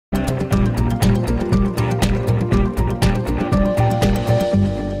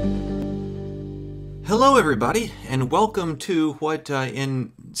Hello everybody, and welcome to what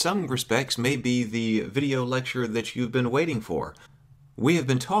in some respects may be the video lecture that you've been waiting for. We have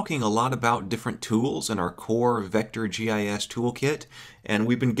been talking a lot about different tools in our core Vector GIS toolkit, and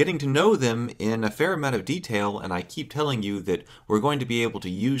we've been getting to know them in a fair amount of detail, and I keep telling you that we're going to be able to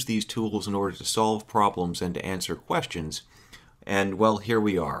use these tools in order to solve problems and to answer questions. And well, here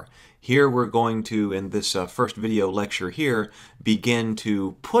we are. Here we're going to, in this first video lecture here, begin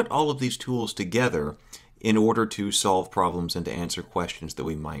to put all of these tools together in order to solve problems and to answer questions that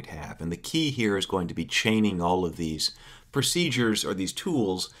we might have. And the key here is going to be chaining all of these procedures or these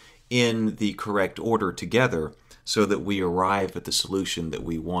tools in the correct order together so that we arrive at the solution that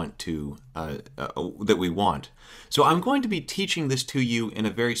we want to So I'm going to be teaching this to you in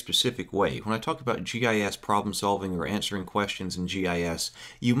a very specific way. When I talk about GIS problem solving or answering questions in GIS,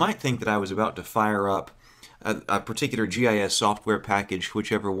 you might think that I was about to fire up a particular GIS software package,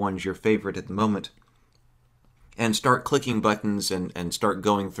 whichever one's your favorite at the moment, and start clicking buttons and start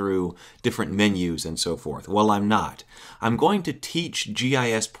going through different menus and so forth. Well, I'm not. I'm going to teach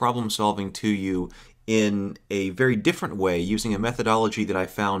GIS problem solving to you in a very different way using a methodology that I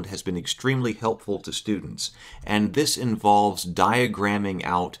found has been extremely helpful to students. And this involves diagramming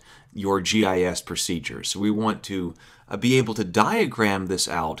out your GIS procedures. So we want to be able to diagram this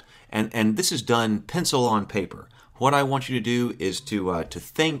out, and this is done pencil on paper. What I want you to do is to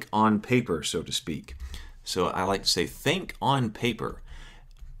think on paper, so to speak. So I like to say think on paper.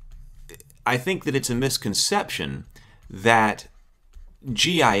 I think that it's a misconception that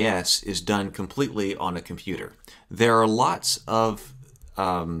GIS is done completely on a computer. There are lots of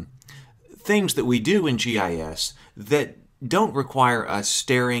things that we do in GIS that don't require us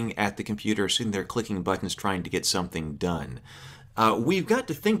staring at the computer, sitting there clicking buttons trying to get something done. We've got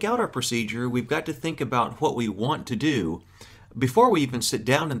to think out our procedure. We've got to think about what we want to do before we even sit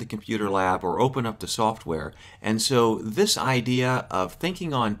down in the computer lab or open up the software. And so this idea of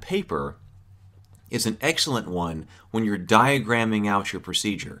thinking on paper is an excellent one when you're diagramming out your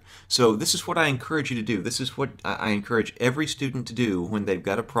procedure. So this is what I encourage you to do. This is what I encourage every student to do when they've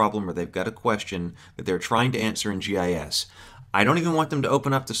got a problem or they've got a question that they're trying to answer in GIS. I don't even want them to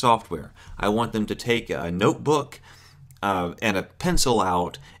open up the software. I want them to take a notebook and a pencil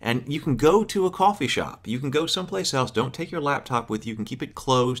out, and you can go to a coffee shop. You can go someplace else. Don't take your laptop with you. You can keep it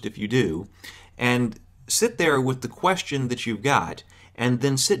closed if you do, and sit there with the question that you've got, and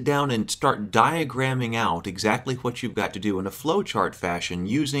then sit down and start diagramming out exactly what you've got to do in a flowchart fashion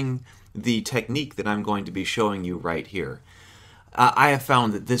using the technique that I'm going to be showing you right here. I have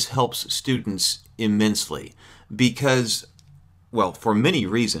found that this helps students immensely because, well, for many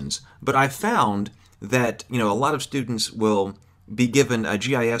reasons, but I've found that, a lot of students will be given a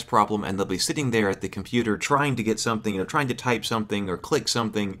GIS problem and they'll be sitting there at the computer trying to get something, trying to type something or click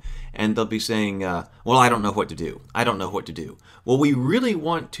something, and they'll be saying, well, I don't know what to do. I don't know what to do. Well, we really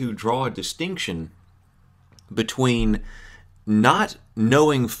want to draw a distinction between not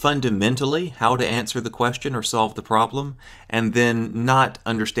knowing fundamentally how to answer the question or solve the problem, and then not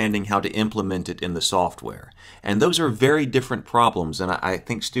understanding how to implement it in the software. And those are very different problems, and I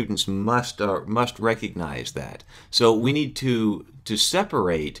think students must recognize that. So we need to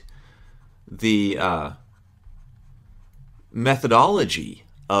separate the methodology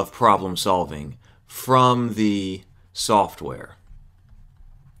of problem solving from the software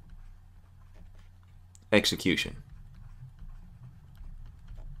execution.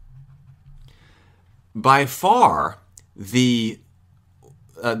 By far, the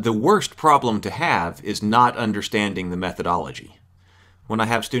worst problem to have is not understanding the methodology. When I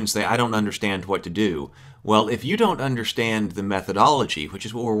have students say, I don't understand what to do, well, if you don't understand the methodology, which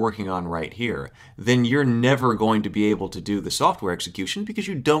is what we're working on right here, then you're never going to be able to do the software execution because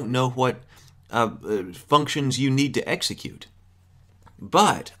you don't know what functions you need to execute.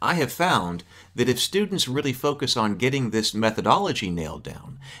 But I have found that if students really focus on getting this methodology nailed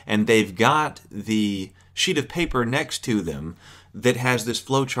down, and they've got the sheet of paper next to them that has this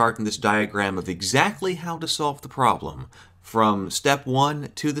flowchart and this diagram of exactly how to solve the problem from step one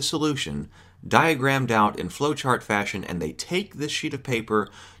to the solution, diagrammed out in flowchart fashion, and they take this sheet of paper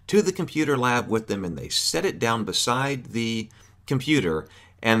to the computer lab with them and they set it down beside the computer,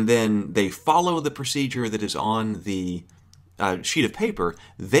 and then they follow the procedure that is on the sheet of paper,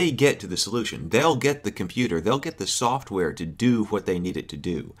 they get to the solution. They'll get the computer, they'll get the software to do what they need it to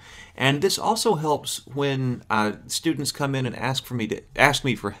do. And this also helps when students come in and ask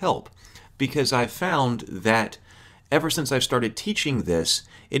me for help, because I've found that ever since I've started teaching this,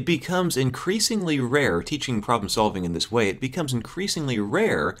 it becomes increasingly rare, teaching problem solving in this way, it becomes increasingly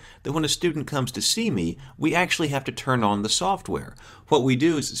rare that when a student comes to see me, we actually have to turn on the software. What we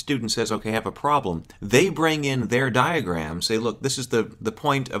do is the student says, okay, I have a problem. They bring in their diagram, say, look, this is the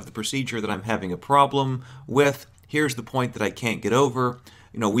point of the procedure that I'm having a problem with. Here's the point that I can't get over.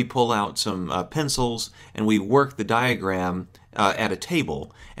 We pull out some pencils and we work the diagram at a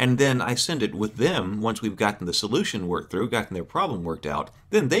table, and then I send it with them. Once we've gotten the solution worked through, gotten their problem worked out,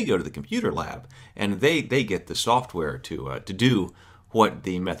 then they go to the computer lab and they get the software to do what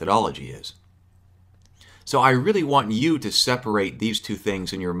the methodology is. So I really want you to separate these two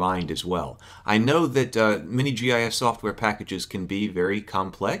things in your mind as well. I know that many GIS software packages can be very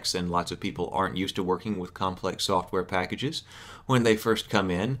complex, and lots of people aren't used to working with complex software packages when they first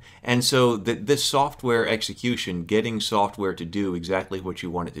come in. And so this software execution, getting software to do exactly what you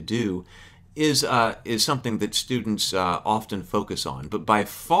want it to do, is something that students often focus on. But by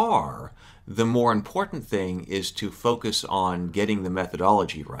far, the more important thing is to focus on getting the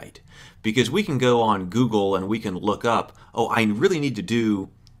methodology right. Because we can go on Google and we can look up, oh, I really need to do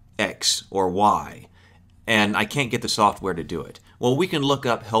X or Y, and I can't get the software to do it. Well, we can look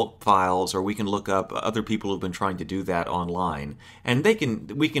up help files, or we can look up other people who've been trying to do that online, and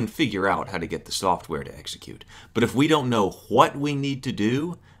we can figure out how to get the software to execute. But if we don't know what we need to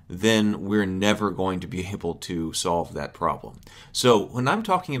do, then we're never going to be able to solve that problem. So when I'm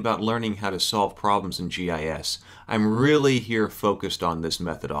talking about learning how to solve problems in GIS, I'm really here focused on this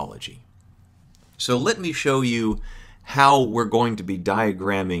methodology. So let me show you how we're going to be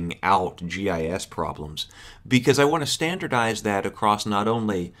diagramming out GIS problems, because I want to standardize that across not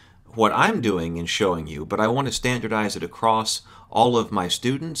only what I'm doing and showing you, but I want to standardize it across all of my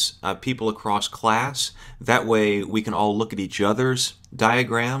students, people across class. That way we can all look at each other's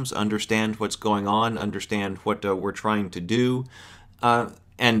diagrams, understand what's going on, understand what we're trying to do,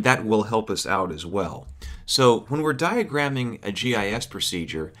 and that will help us out as well. So when we're diagramming a GIS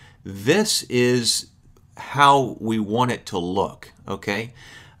procedure, this is how we want it to look, okay?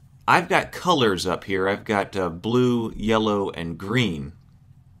 I've got colors up here. I've got blue, yellow, and green.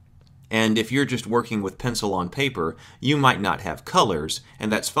 And if you're just working with pencil on paper, you might not have colors, and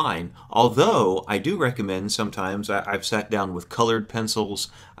that's fine. Although I do recommend sometimes, I've sat down with colored pencils,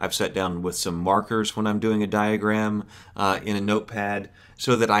 I've sat down with some markers when I'm doing a diagram in a notepad,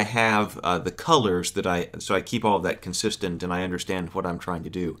 so that I have the colors so I keep all of that consistent and I understand what I'm trying to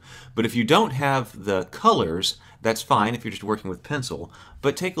do. But if you don't have the colors, that's fine if you're just working with pencil.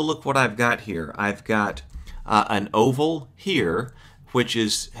 But take a look what I've got here. I've got an oval here, which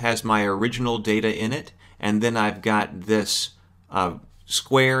has my original data in it, and then I've got this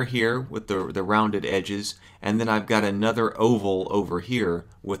square here with the rounded edges, and then I've got another oval over here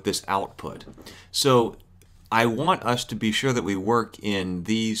with this output. So I want us to be sure that we work in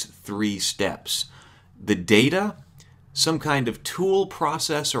these three steps. The data, some kind of tool,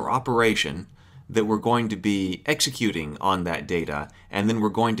 process, or operation that we're going to be executing on that data, and then we're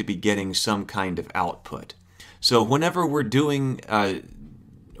going to be getting some kind of output. So whenever we're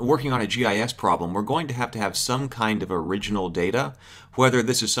working on a GIS problem, we're going to have some kind of original data, whether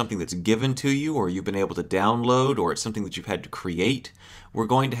this is something that's given to you or you've been able to download, or it's something that you've had to create. We're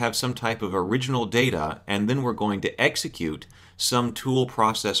going to have some type of original data, and then we're going to execute some tool,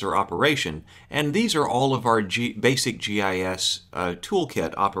 process, or operation. And these are all of our basic GIS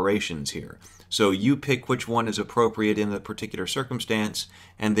toolkit operations here. So you pick which one is appropriate in the particular circumstance,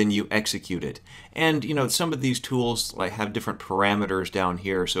 and then you execute it. And some of these tools have different parameters down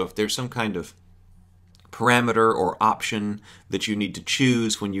here. So if there's some kind of parameter or option that you need to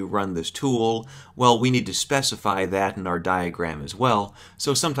choose when you run this tool, well, we need to specify that in our diagram as well.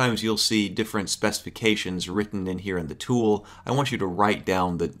 So sometimes you'll see different specifications written in here in the tool. I want you to write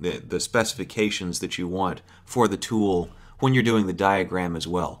down the specifications that you want for the tool when you're doing the diagram as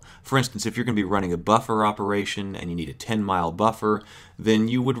well. For instance, if you're going to be running a buffer operation and you need a 10-mile buffer, then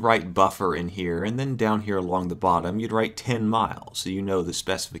you would write buffer in here, and then down here along the bottom you'd write 10 miles, so you know the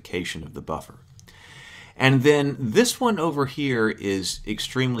specification of the buffer. And then this one over here is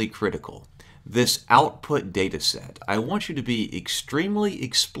extremely critical. This output data set. I want you to be extremely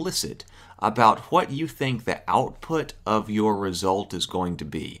explicit about what you think the output of your result is going to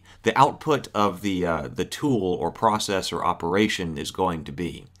be. The output of the tool or process or operation is going to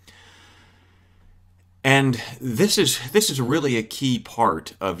be. And this is really a key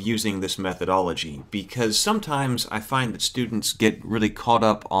part of using this methodology, because sometimes I find that students get really caught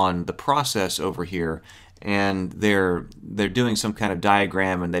up on the process over here, and they're doing some kind of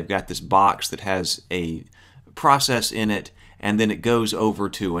diagram, and they've got this box that has a process in it, and then it goes over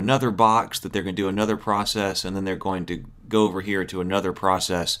to another box that they're going to do another process, and then they're going to go over here to another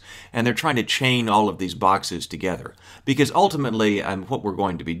process, and they're trying to chain all of these boxes together. Because ultimately, what we're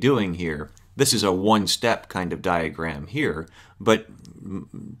going to be doing here, this is a one-step kind of diagram here, but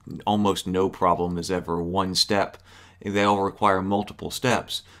almost no problem is ever one step. They all require multiple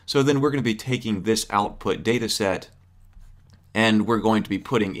steps. So then we're going to be taking this output data set, and we're going to be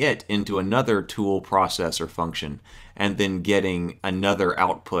putting it into another tool processor function, and then getting another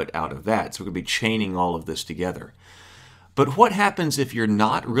output out of that. So we're going to be chaining all of this together. But what happens if you're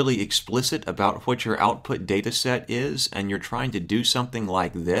not really explicit about what your output data set is, and you're trying to do something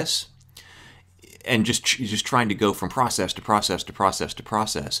like this, and just trying to go from process to process to process to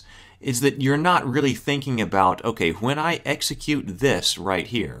process, is that you're not really thinking about, okay, when I execute this right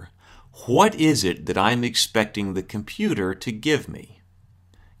here, what is it that I'm expecting the computer to give me?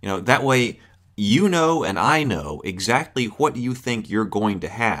 That way you know and I know exactly what you think you're going to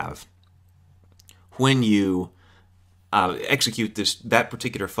have when you execute that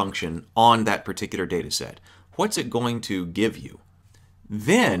particular function on that particular data set. What's it going to give you?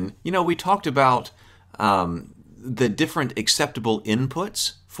 Then, we talked about the different acceptable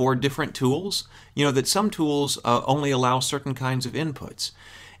inputs for different tools. That some tools only allow certain kinds of inputs.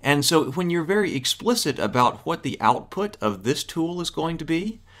 And so when you're very explicit about what the output of this tool is going to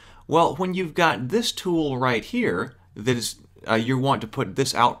be, well, when you've got this tool right here that is you want to put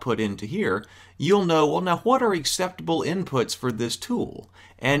this output into here, you'll know, well, now what are acceptable inputs for this tool?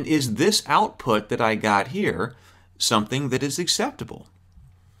 And is this output that I got here something that is acceptable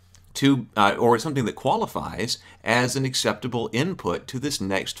to, or something that qualifies as an acceptable input to this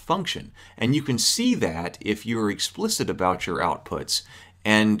next function? And you can see that if you're explicit about your outputs,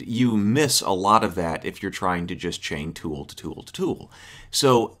 and you miss a lot of that if you're trying to just chain tool to tool to tool.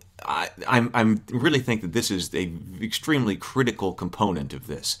 So I really think that this is an extremely critical component of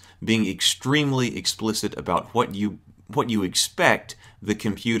this, being extremely explicit about what you expect the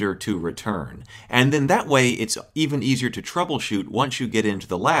computer to return. And then that way it's even easier to troubleshoot once you get into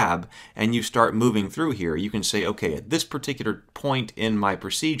the lab and you start moving through here. You can say, okay, at this particular point in my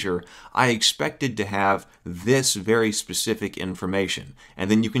procedure, I expected to have this very specific information. And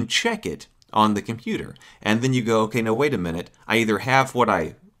then you can check it on the computer. And then you go, okay, now wait a minute, I either have what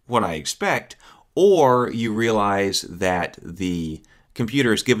I expect, or you realize that the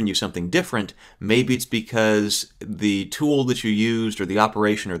computer has given you something different. Maybe it's because the tool that you used or the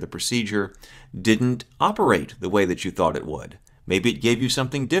operation or the procedure didn't operate the way that you thought it would. Maybe it gave you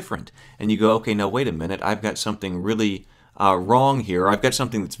something different, and you go, okay, now wait a minute, I've got something really wrong here. I've got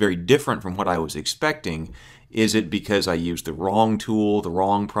something that's very different from what I was expecting. Is it because I used the wrong tool, the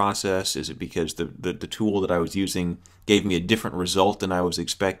wrong process? Is it because the tool that I was using gave me a different result than I was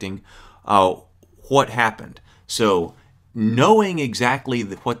expecting? What happened? So knowing exactly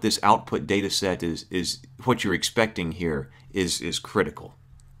what this output data set is what you're expecting here is critical.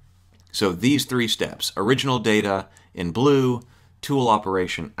 So these three steps: original data in blue, tool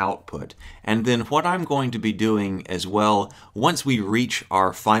operation, output. And then what I'm going to be doing as well, once we reach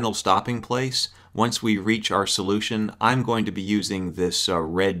our final stopping place, once we reach our solution, I'm going to be using this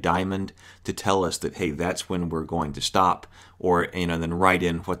red diamond to tell us that, hey, that's when we're going to stop, or then write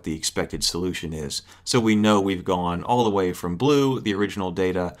in what the expected solution is. So we know we've gone all the way from blue, the original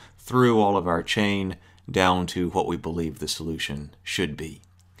data, through all of our chain, down to what we believe the solution should be.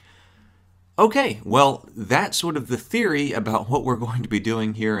 Okay, well, that's sort of the theory about what we're going to be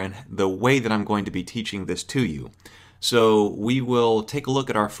doing here and the way that I'm going to be teaching this to you. So we will take a look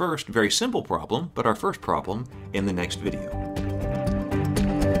at our first very simple problem, but our first problem in the next video.